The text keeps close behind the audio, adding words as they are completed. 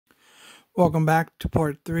Welcome back to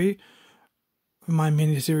part 3 of my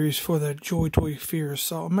mini-series for the Joytoy Fear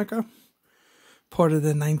Assault Mecha, part of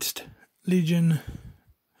the 9th Legion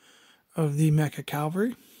of the Mecha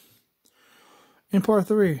Cavalry. In part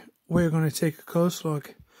 3, we're going to take a close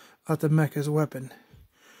look at the Mecha's weapon.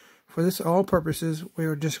 For this all purposes, we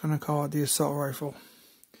are just going to call it the assault rifle.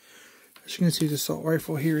 As you can see, the assault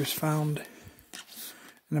rifle here is found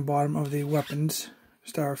in the bottom of the weapons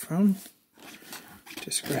styrofoam.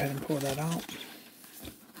 Just go ahead and pull that out.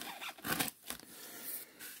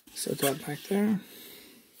 Set that back there.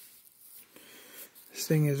 This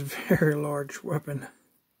thing is a very large weapon.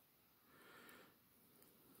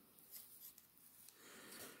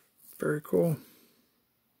 Very cool.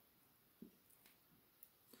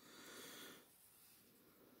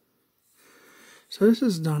 So this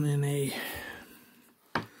is done in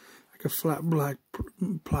like a flat black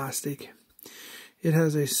plastic. It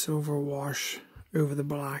has a silver wash over the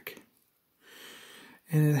black,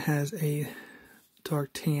 and it has a dark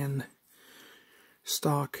tan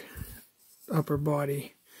stock upper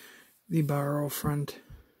body, the barrel front,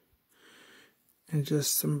 and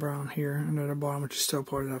just some brown here under the bottom, which is still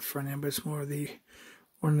part of that front end, but it's more of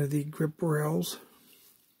one of the grip rails.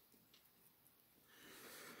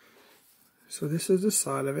 So this is the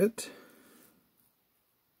side of it.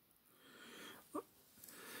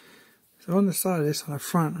 So on the side of this, on the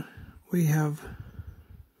front, we have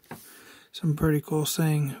some pretty cool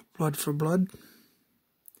saying, blood for blood.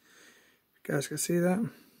 You guys can see that.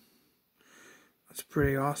 That's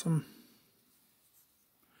pretty awesome.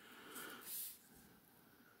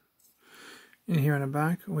 And here in the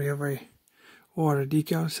back, we have a water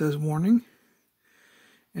decal that says warning.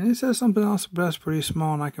 And it says something else, but that's pretty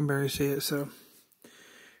small and I can barely see it. So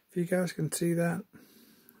if you guys can see that,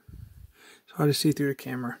 it's hard to see through the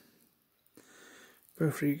camera. But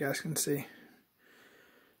hopefully you guys can see.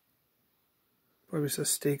 Probably says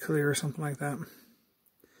stay clear or something like that.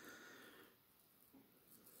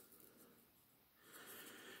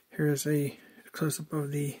 Here's a close-up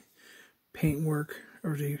of the paintwork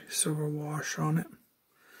or the silver wash on it.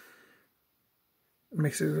 It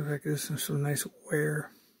makes it look like there's some nice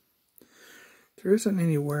wear. There isn't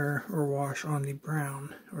any wear or wash on the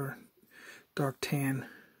brown or dark tan.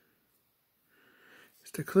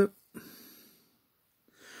 It's the clip.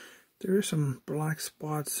 There is some black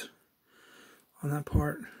spots on that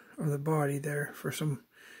part of the body there for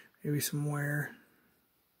maybe some wear.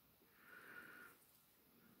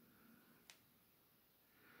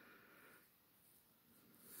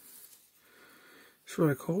 It's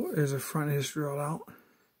really cool. There's a front is drilled out,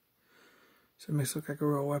 so it makes it look like a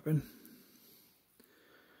real weapon.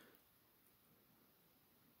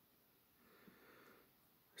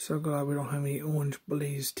 So glad we don't have any orange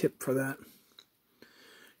blaze tip for that.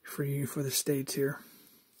 For the States here.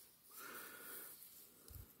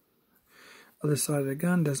 Other side of the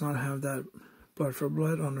gun does not have that blood for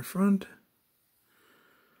blood on the front.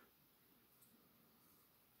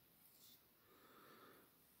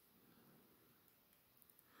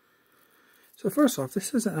 So first off,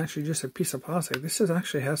 this isn't actually just a piece of plastic. This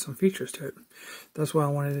actually has some features to it. That's why I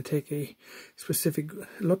wanted to take a specific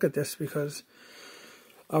look at this, because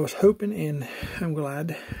I was hoping, and I'm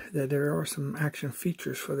glad, that there are some action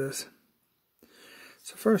features for this.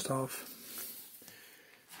 So first off,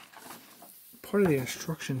 part of the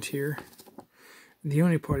instructions here, the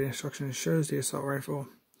only part of the instructions shows the assault rifle.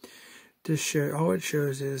 All it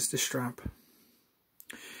shows is the strap.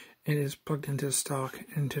 It is plugged into the stock,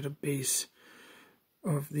 into the base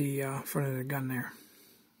of the front of the gun there.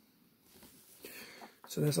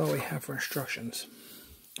 So that's all we have for instructions.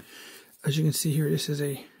 As you can see here, this is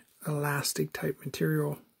a elastic type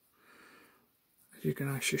material. You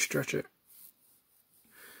can actually stretch it.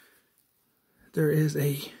 There is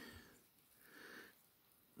a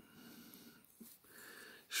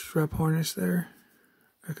strap harness there,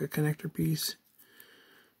 like a connector piece,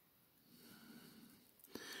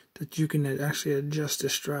 that you can actually adjust the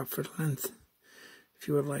strap for the length if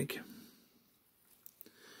you would like.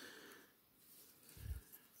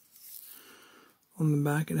 On the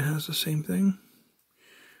back it has the same thing.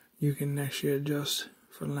 You can actually adjust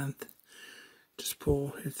for length. Just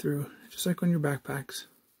pull it through, just like on your backpacks.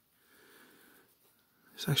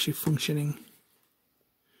 It's actually functioning.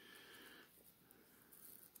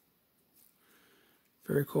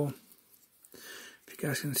 Very cool. If you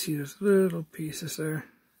guys can see those little pieces there.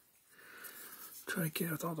 Try to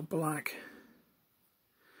get with all the black.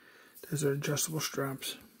 Those are adjustable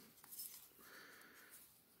straps.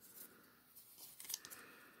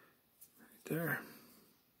 Right there.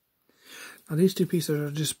 Now these two pieces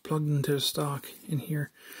are just plugged into the stock in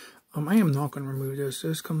here. I am not going to remove those.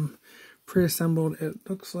 Those come pre-assembled. It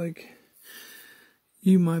looks like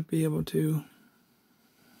you might be able to,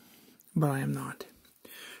 but I am not.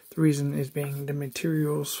 The reason is being the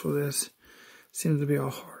materials for this seem to be a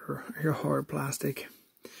hard plastic.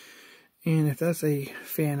 And if that's a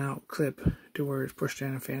fan out clip to where it's pushed in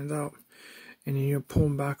and fans out, and then you're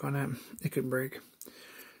pulling back on it, it could break.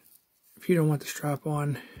 If you don't want the strap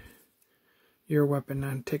on your weapon,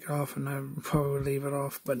 I'd take it off, and I'd probably leave it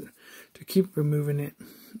off. But to keep removing it,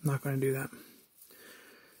 I'm not going to do that.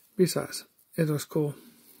 Besides, it looks cool.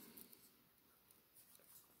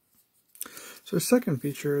 So the second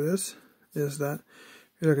feature of this is that,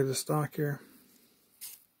 if you look at the stock here,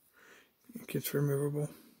 it gets removable.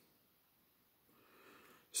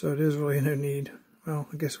 So it is really no need, well,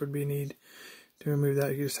 I guess it would be a need to remove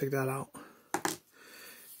that. You can just take that out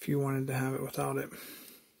if you wanted to have it without it.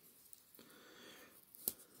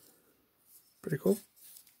 Pretty cool.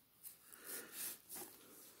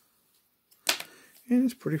 And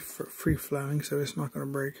it's pretty free-flowing, so it's not going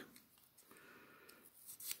to break.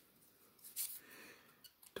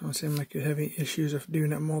 Don't seem like you have any issues of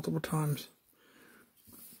doing that multiple times.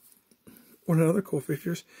 One of the other cool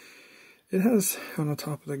features, it has on the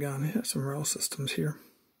top of the gun, it has some rail systems here,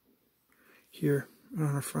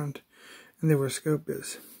 on the front, and there where the scope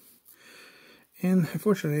is. And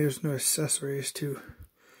unfortunately, there's no accessories to,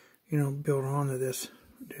 build onto this.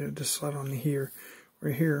 Just slide on here or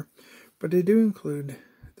here, but they do include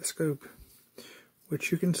the scope,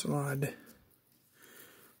 which you can slide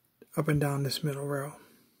up and down this middle rail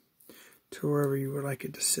to wherever you would like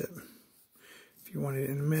it to sit. If you want it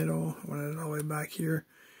in the middle, want it all the way back here,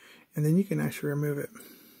 and then you can actually remove it,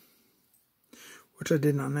 which I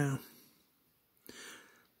did not know.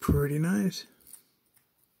 Pretty nice.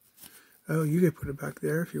 Oh, you could put it back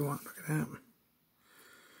there if you want. Look at that.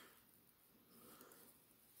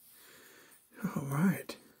 All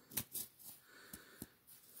right.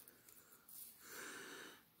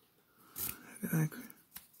 Look at that.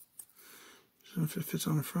 I don't know if it fits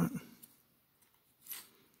on the front.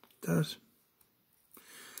 It does.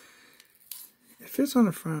 It fits on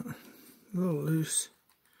the front. A little loose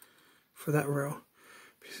for that rail.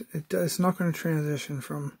 It's not going to transition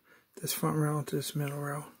from this front rail to this middle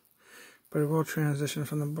rail, but it will transition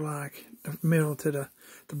from the black middle to the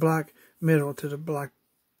black middle to the black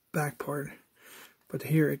back part. But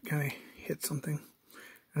here it kind of hits something,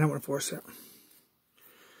 and I want to force it.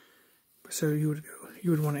 So you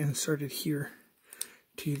would want to insert it here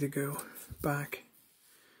to either go back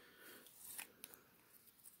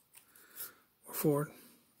or forward.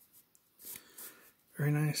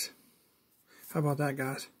 Very nice. How about that,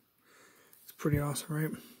 guys? It's pretty awesome,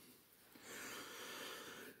 right?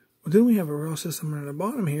 Well, then we have a rail system at the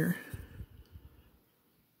bottom here,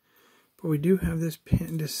 but we do have this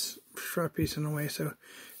pin, this strap piece in the way. So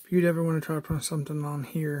if you'd ever want to try to put something on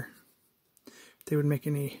here, if they would make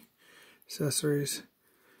any accessories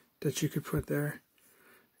that you could put there,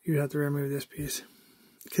 you'd have to remove this piece,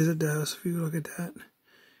 because it does. If you look at that,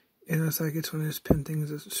 it looks like it's one of those pin things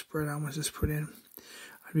that's spread out once it's put in.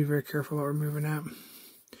 I'd be very careful about removing that.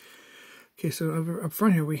 Okay, so up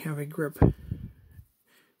front here we have a grip. We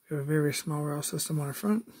have a very small rail system on the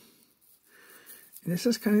front, and this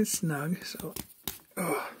is kind of snug, so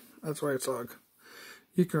that's why it's snug.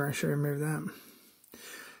 You can actually remove that.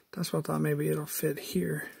 That's why I thought maybe it'll fit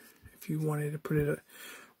here if you wanted to put it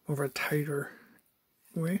over a tighter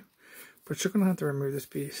way, but you're gonna have to remove this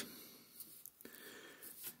piece.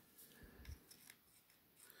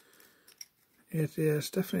 It is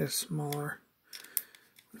definitely a smaller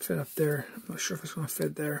fit up there. I'm not sure if it's going to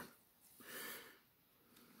fit there.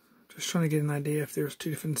 Just trying to get an idea if there's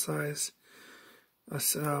two different size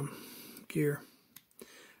gear.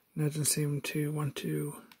 And it doesn't seem to want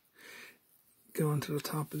to go onto the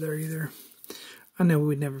top of there either. I know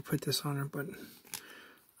we'd never put this on her, but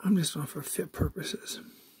I'm just on for fit purposes.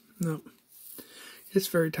 No, it's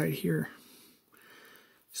very tight here.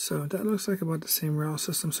 So that looks like about the same rail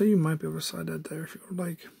system. So you might be able to slide that there if you would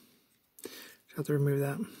like. You have to remove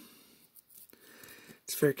that.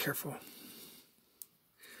 It's very careful.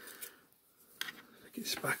 Get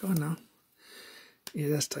this back on now. Yeah,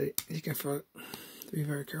 that's tight. You can feel it. Be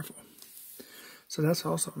very careful. So that's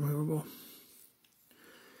also removable.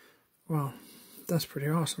 Wow, that's pretty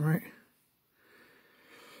awesome, right?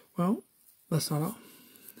 Well, that's not all.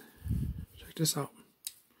 Check this out.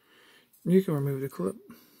 You can remove the clip.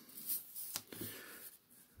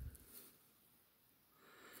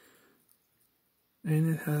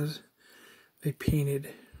 And it has a painted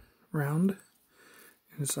round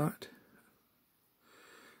inside.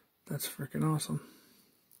 That's freaking awesome.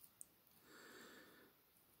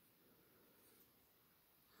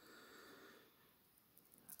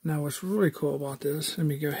 Now what's really cool about this, let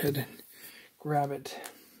me go ahead and grab it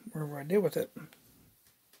wherever I did with it.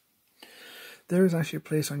 There is actually a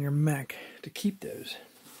place on your mech to keep those.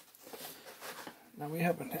 Now we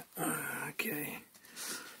haven't, okay.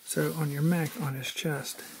 So on your mech, on his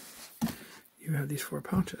chest, you have these 4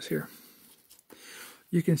 pouches here.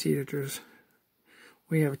 You can see that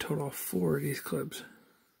we have a total of 4 of these clips.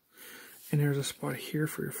 And there's a spot here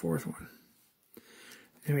for your 4th one.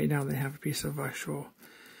 And right now they have a piece of actual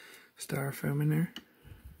styrofoam in there.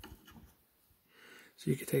 So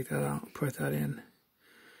you can take that out, put that in.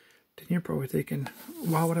 Then you're probably thinking,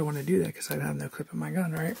 why would I want to do that? Because I have no clip in my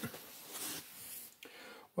gun, right?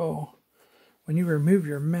 Well, when you remove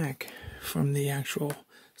your mech from the actual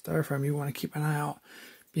styrofoam, you want to keep an eye out.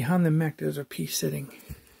 Behind the mech, there's a piece sitting.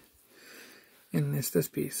 And it's this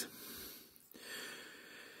piece.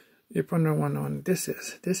 You're wondering what this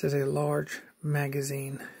is. This is a large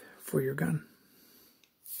magazine for your gun.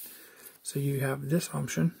 So you have this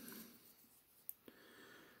option.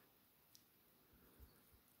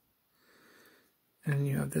 And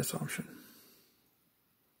you have this option.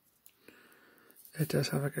 It does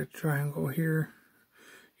have like a triangle here.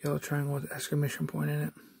 Yellow triangle with an exclamation point in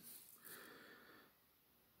it.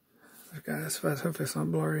 Guys, hopefully it's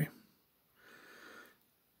not blurry.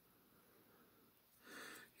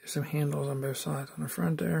 There's some handles on both sides. On the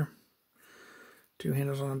front there. 2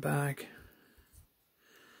 handles on the back.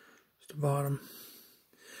 Just the bottom.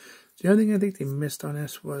 The other thing I think they missed on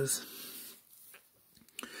this was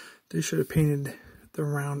they should have painted the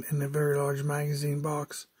round in the very large magazine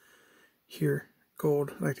box here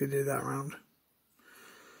gold like they did that round.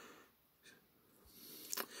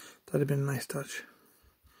 That'd have been a nice touch.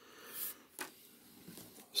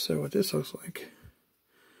 So what this looks like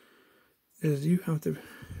is you have to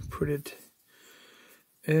put it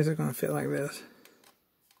isn't going to fit like this.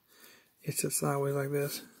 It sits sideways like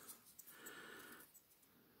this.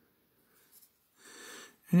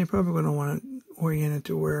 And you're probably going to want to orient it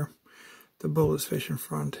to where the bullet's facing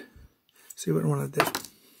front. So you wouldn't want it this.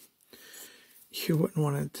 You wouldn't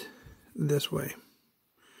want it this way.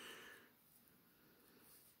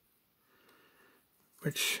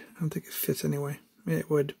 Which I don't think it fits anyway. It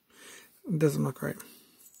would. It doesn't look right.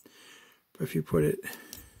 But if you put it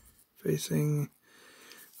facing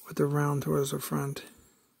with the round towards the front,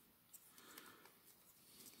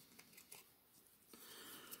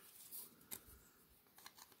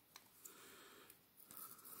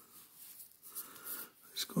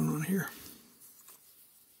 what's going on here?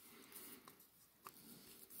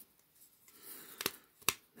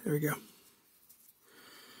 There we go.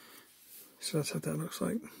 So that's what that looks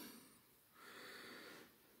like.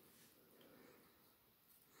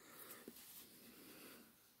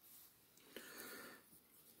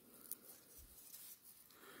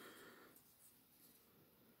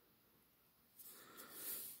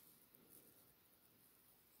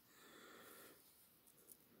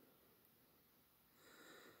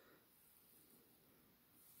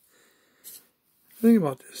 The thing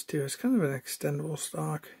about this too, it's kind of an extendable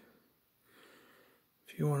stock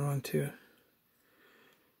if you want to.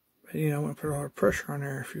 But you don't want to put a lot of pressure on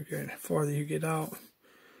there. If you get farther you get out,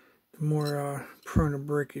 the more prone to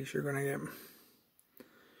breakage you're going to get.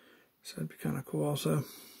 So that'd be kind of cool also.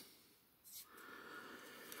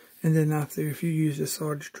 And then after, if you use this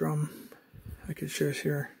large drum, like it shows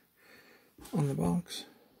here on the box,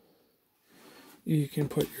 you can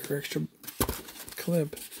put your extra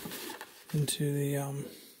clip into the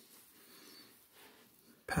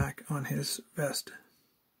pack on his vest.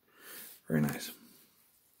 Very nice.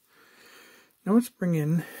 Now let's bring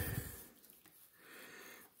in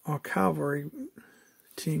our cavalry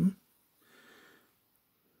team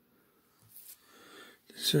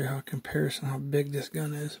to show you how comparison how big this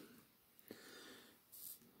gun is.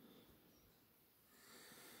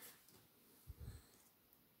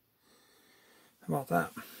 How about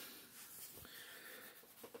that?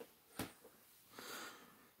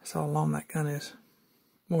 That's how long that gun is.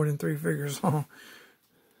 More than 3 figures long.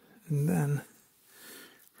 And then,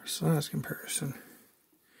 for size comparison,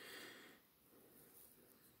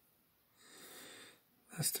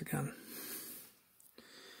 that's the gun.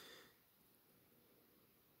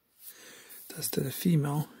 That's to the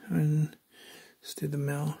female, and this to the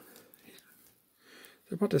male.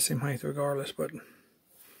 They're about the same height regardless, but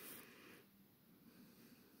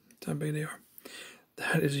that's how big they are.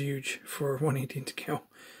 That is huge for 1/18 scale.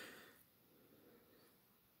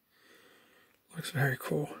 Looks very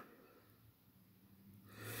cool.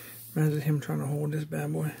 Imagine him trying to hold this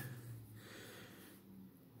bad boy.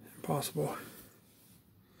 Impossible.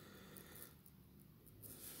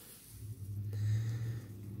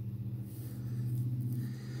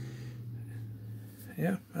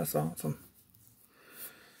 yeah, that's awesome.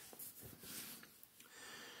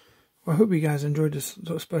 Well, I hope you guys enjoyed this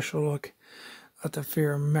special look at the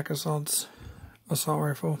Fear Mech Assault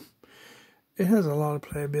Rifle. It has a lot of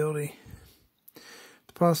playability.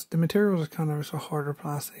 The materials are kind of a harder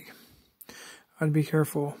plastic. I'd be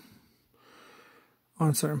careful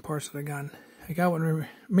on certain parts of the gun. Like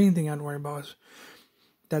main thing I'd worry about is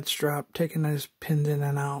that strap, taking those pins in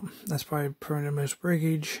and out. That's probably prone to most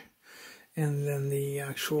breakage. And then the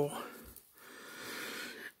actual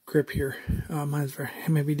grip here. It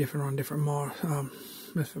may be different on different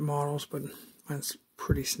models, but mine's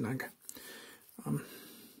pretty snug.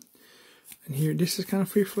 And here, this is kind of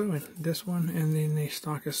free flowing. This one, and then the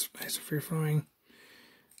stock is nice and free flowing.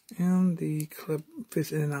 And the clip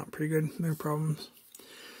fits in and out pretty good, no problems.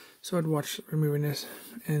 So I'd watch removing this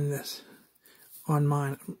and this on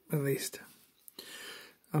mine, at least.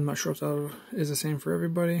 I'm not sure if that is the same for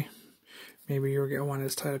everybody. Maybe you'll get one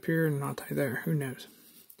that's tied up here and not tied there. Who knows?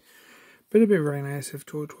 But it'd be very nice if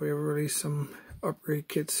Joytoy ever released some upgrade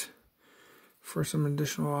kits for some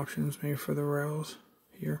additional options, maybe for the rails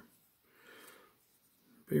here.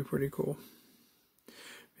 Be pretty cool.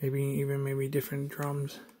 Maybe different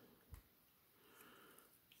drums.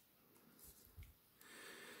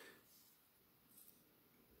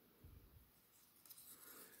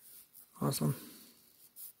 Awesome.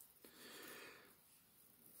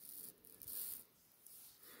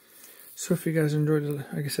 So if you guys enjoyed,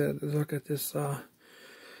 like I said, look at this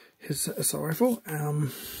his assault rifle.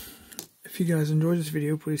 If you guys enjoyed this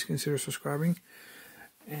video, please consider subscribing.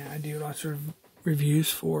 And I do lots of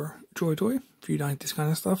reviews for Joytoy if you like this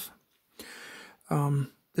kind of stuff.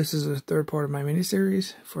 This is the third part of my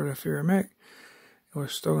mini-series for the Fear of Mech. We're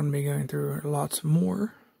still going to be going through lots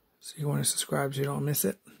more, so you want to subscribe so you don't miss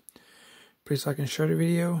it. Please like and share the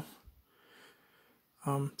video.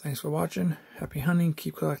 Thanks for watching. Happy hunting,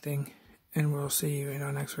 keep collecting, and we'll see you in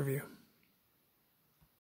our next review.